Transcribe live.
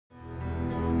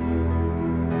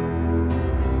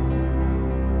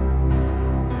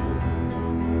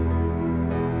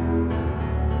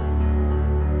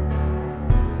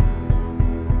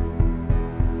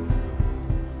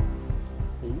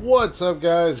What's up,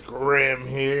 guys? Grim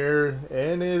here,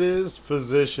 and it is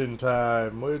physician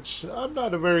time, which I'm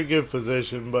not a very good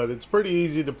physician, but it's pretty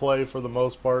easy to play for the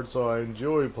most part, so I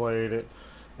enjoy playing it.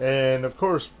 And of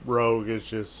course, rogue is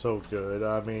just so good.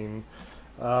 I mean,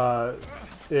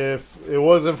 if it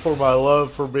wasn't for my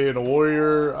love for being a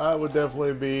warrior, I would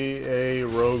definitely be a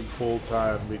rogue full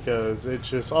time because it's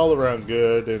just all around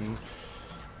good and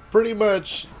pretty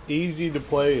much easy to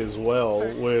play as well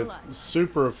with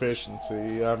super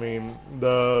efficiency. I mean,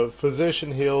 the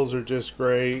physician heals are just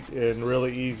great and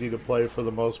really easy to play for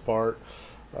the most part.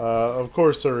 Of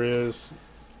course, there is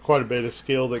quite a bit of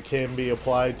skill that can be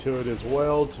applied to it as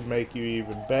well to make you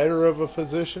even better of a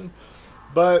physician.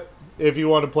 But if you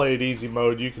want to play it easy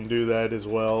mode, you can do that as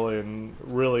well and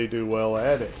really do well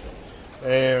at it.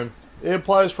 And it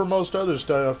applies for most other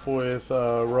stuff with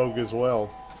rogue as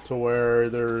well, to where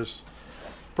there's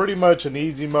pretty much an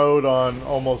easy mode on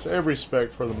almost every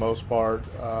spec for the most part.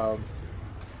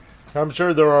 I'm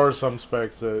sure there are some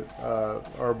specs that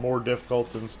are more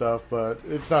difficult and stuff, but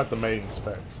it's not the main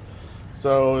specs.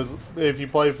 So if you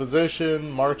play Physician,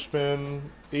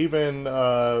 Marksman, even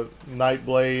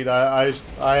Nightblade,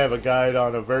 I have a guide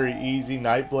on a very easy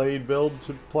Nightblade build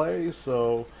to play.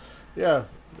 So yeah,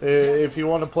 if you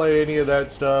want to play any of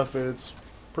that stuff, it's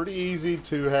pretty easy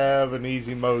to have an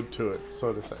easy mode to it,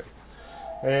 so to say,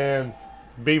 and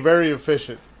be very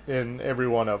efficient in every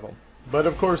one of them. But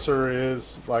of course there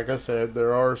is, like I said,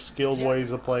 there are skilled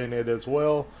ways of playing it as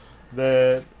well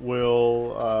that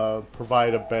will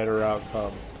provide a better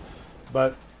outcome.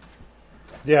 But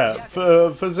yeah,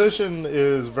 Physician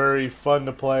is very fun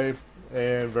to play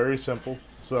and very simple.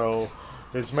 So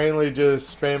it's mainly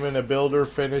just spamming a builder,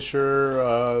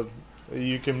 finisher.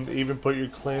 You can even put your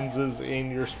cleanses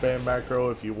in your spam macro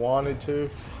if you wanted to.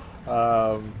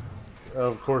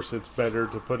 Of course, it's better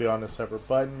to put it on a separate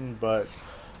button, but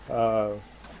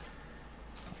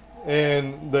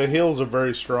and the heals are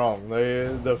very strong.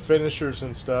 The finishers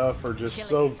and stuff are just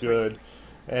so good,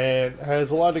 and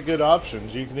has a lot of good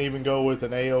options. You can even go with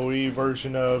an AoE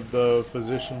version of the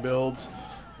physician builds,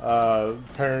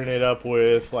 pairing it up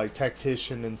with like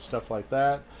tactician and stuff like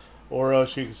that. Or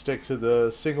else you can stick to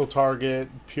the single target,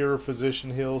 pure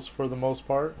physician heals for the most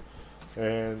part.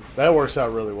 And that works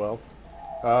out really well.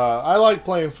 I like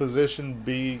playing physician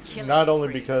not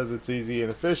only because it's easy and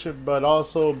efficient, but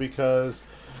also because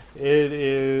it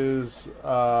is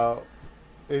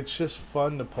it's just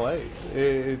fun to play.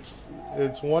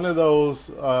 It's one of those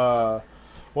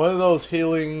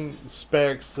healing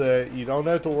specs that you don't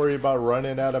have to worry about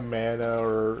running out of mana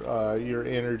or your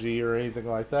energy or anything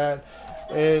like that.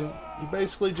 And you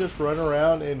basically just run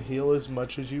around and heal as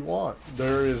much as you want.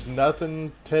 There is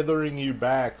nothing tethering you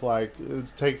back. Like,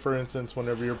 take for instance,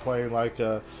 whenever you're playing like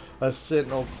a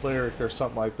Sentinel Cleric or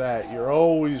something like that, you're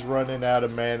always running out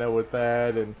of mana with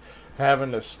that and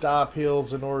having to stop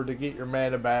heals in order to get your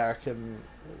mana back. And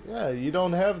yeah, you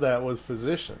don't have that with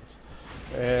Physicians.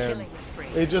 And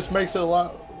it just makes it a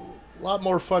lot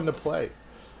more fun to play.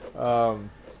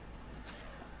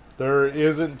 There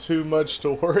isn't too much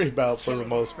to worry about for the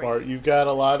most part. You've got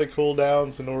a lot of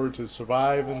cooldowns in order to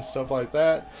survive and stuff like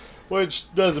that,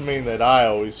 which doesn't mean that I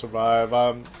always survive.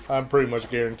 I'm pretty much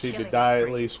guaranteed to die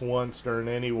at least once during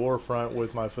any war front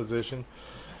with my physician.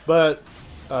 But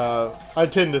I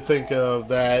tend to think of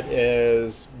that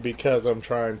as because I'm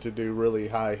trying to do really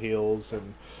high heals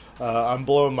and I'm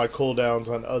blowing my cooldowns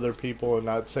on other people and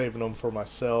not saving them for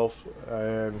myself.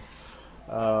 And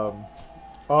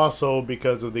also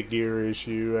because of the gear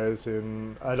issue, as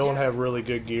in I don't have really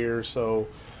good gear, so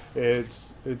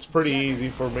it's pretty easy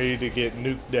for me to get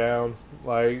nuked down.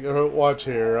 Like, watch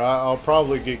here, I'll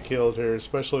probably get killed here,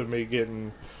 especially me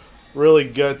getting really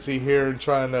gutsy here and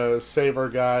trying to save our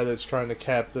guy that's trying to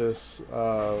cap this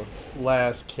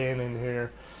last cannon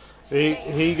here.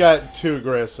 He got too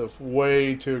aggressive,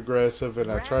 way too aggressive, and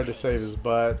I tried to save his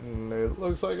butt, and it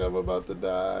looks like I'm about to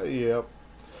die. Yep.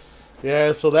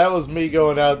 Yeah, so that was me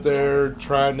going out there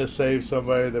trying to save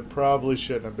somebody that probably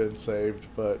shouldn't have been saved,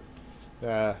 but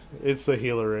it's the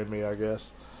healer in me, I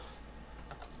guess.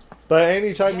 But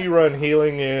anytime you run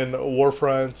healing in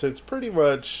Warfronts, it's pretty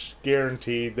much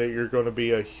guaranteed that you're going to be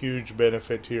a huge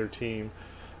benefit to your team.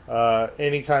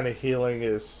 Any kind of healing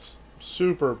is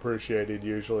super appreciated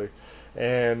usually.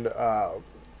 And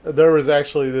there was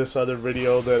actually this other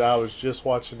video that I was just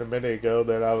watching a minute ago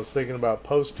that I was thinking about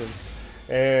posting.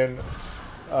 And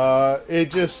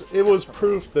it was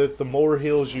proof that the more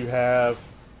heals you have,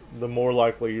 the more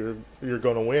likely you're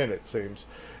going to win, it seems.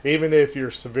 Even if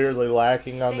you're severely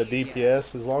lacking on the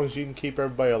DPS, as long as you can keep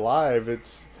everybody alive,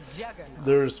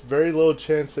 there's very little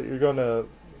chance that you're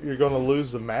gonna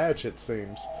lose the match, it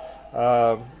seems.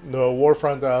 The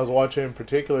Warfront that I was watching in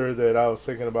particular that I was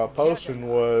thinking about posting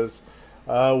was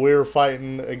we were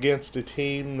fighting against a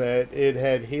team that it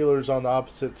had healers on the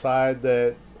opposite side,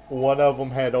 that one of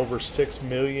them had over 6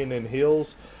 million in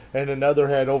heals and another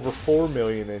had over 4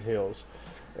 million in heals.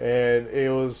 And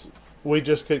we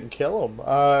just couldn't kill them.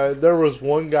 There was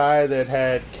one guy that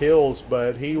had kills,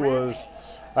 but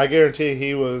I guarantee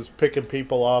he was picking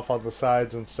people off on the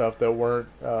sides and stuff that weren't,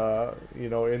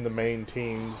 in the main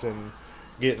teams and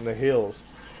getting the heals.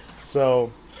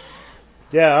 So,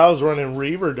 yeah, I was running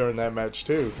Reaver during that match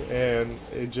too, and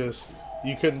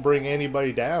you couldn't bring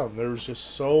anybody down. There was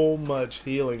just so much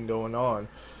healing going on,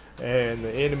 and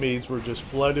the enemies were just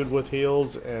flooded with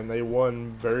heals, and they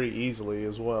won very easily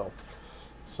as well.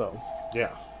 So,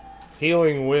 yeah,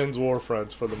 healing wins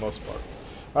Warfronts for the most part.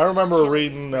 I remember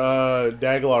reading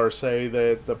Daglar say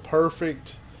that the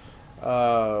perfect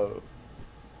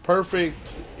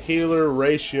healer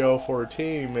ratio for a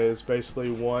team is basically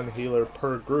 1 healer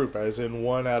per group, as in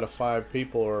 1 out of 5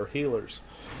 people are healers.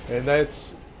 And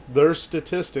that's their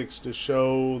statistics to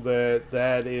show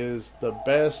that is the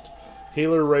best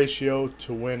healer ratio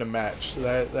to win a match.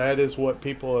 That is what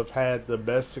people have had the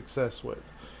best success with,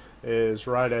 is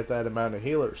right at that amount of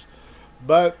healers.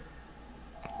 But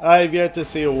I've yet to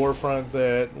see a Warfront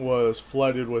that was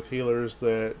flooded with healers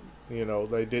that,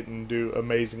 they didn't do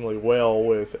amazingly well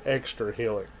with extra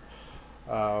healing.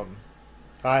 I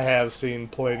have seen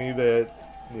plenty that,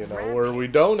 where we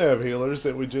don't have healers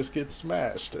that we just get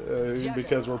smashed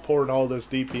because we're pouring all this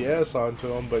DPS onto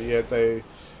them, but yet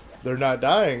they're not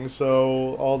dying,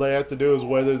 so all they have to do is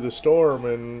weather the storm,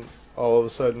 and all of a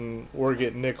sudden we're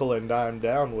getting nickel and dime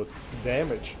down with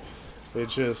damage.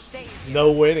 It's just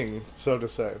no winning, so to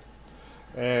say.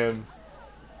 And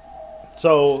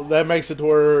so that makes it to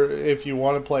where if you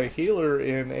want to play healer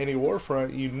in any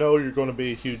Warfront, you're going to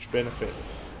be a huge benefit.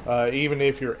 Even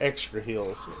if you're extra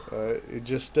heals. It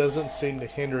just doesn't seem to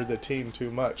hinder the team too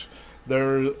much.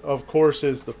 There, of course,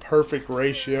 is the perfect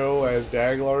ratio, as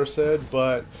Daglar said,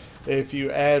 but if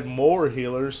you add more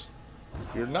healers,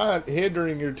 you're not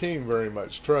hindering your team very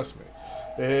much, trust me.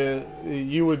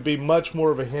 You would be much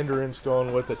more of a hindrance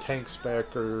going with a tank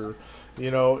spec, or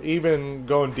even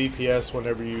going DPS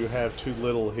whenever you have too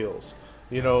little heals.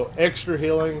 Extra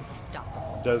healing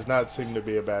does not seem to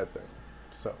be a bad thing.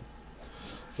 So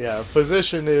yeah,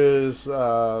 physician is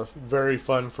very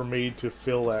fun for me to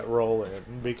fill that role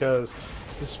in, because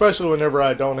especially whenever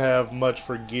I don't have much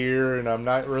for gear and I'm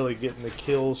not really getting the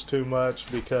kills too much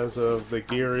because of the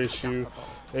gear issue,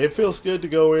 it feels good to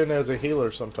go in as a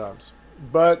healer sometimes.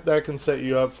 But that can set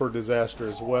you up for disaster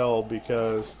as well,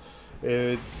 because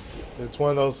it's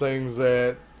one of those things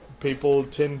that people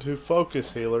tend to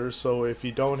focus healers. So if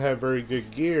you don't have very good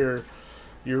gear,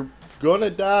 you're gonna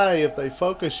die if they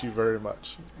focus you very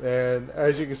much. And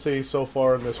as you can see so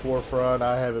far in this Warfront,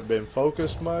 I haven't been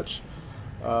focused much.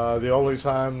 The only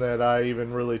time that I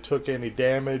even really took any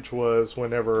damage was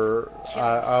whenever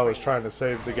I was trying to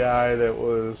save the guy that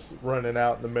was running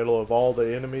out in the middle of all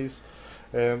the enemies.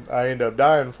 And I ended up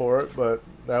dying for it, but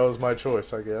that was my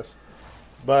choice, I guess.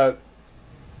 But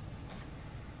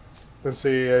let's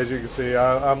see, as you can see,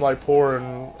 I'm like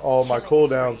pouring all my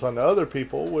cooldowns on the other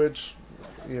people, which,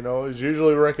 is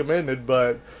usually recommended.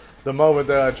 But the moment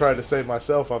that I try to save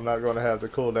myself, I'm not going to have the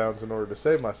cooldowns in order to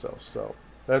save myself. So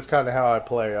that's kind of how I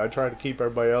play. I try to keep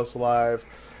everybody else alive.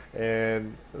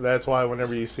 And that's why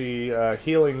whenever you see a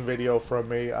healing video from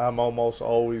me, I'm almost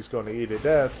always going to eat a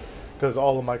death, because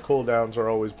all of my cooldowns are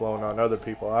always blown on other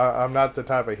people. I'm not the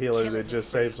type of healer that just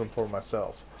saves them for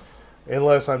myself.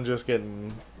 Unless I'm just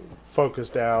getting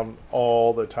focused down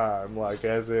all the time. Like,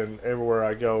 as in, everywhere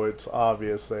I go, it's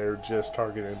obvious they're just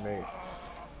targeting me.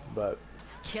 But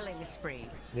killing spree.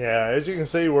 Yeah, as you can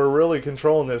see, we're really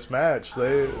controlling this match.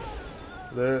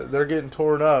 They're getting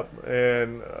torn up,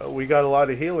 and we got a lot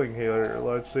of healing here.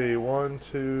 Let's see, 1,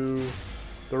 2,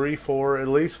 3, 4, at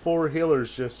least 4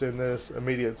 healers just in this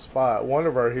immediate spot. One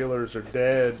of our healers is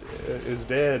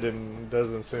dead and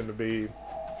doesn't seem to be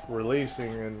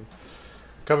releasing and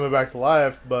coming back to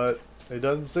life, but it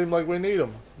doesn't seem like we need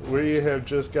them. We have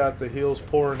just got the heals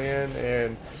pouring in,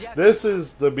 and this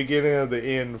is the beginning of the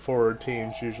end for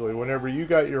teams usually. Whenever you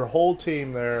got your whole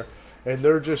team there and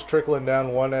they're just trickling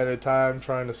down one at a time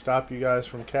trying to stop you guys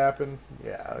from capping,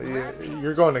 yeah,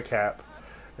 you're going to cap.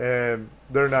 And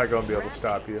they're not going to be able to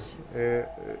stop you.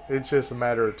 It's just a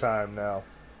matter of time now.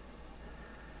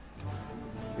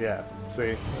 Yeah,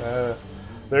 see?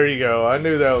 There you go. I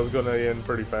knew that was going to end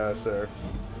pretty fast there.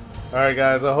 Alright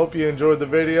guys, I hope you enjoyed the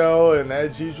video. And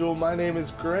as usual, my name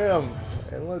is Grim.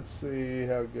 And let's see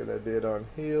how good I did on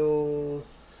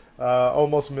heals.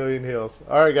 Almost a million heals.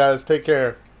 Alright guys, take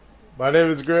care. My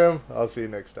name is Grim. I'll see you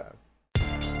next time.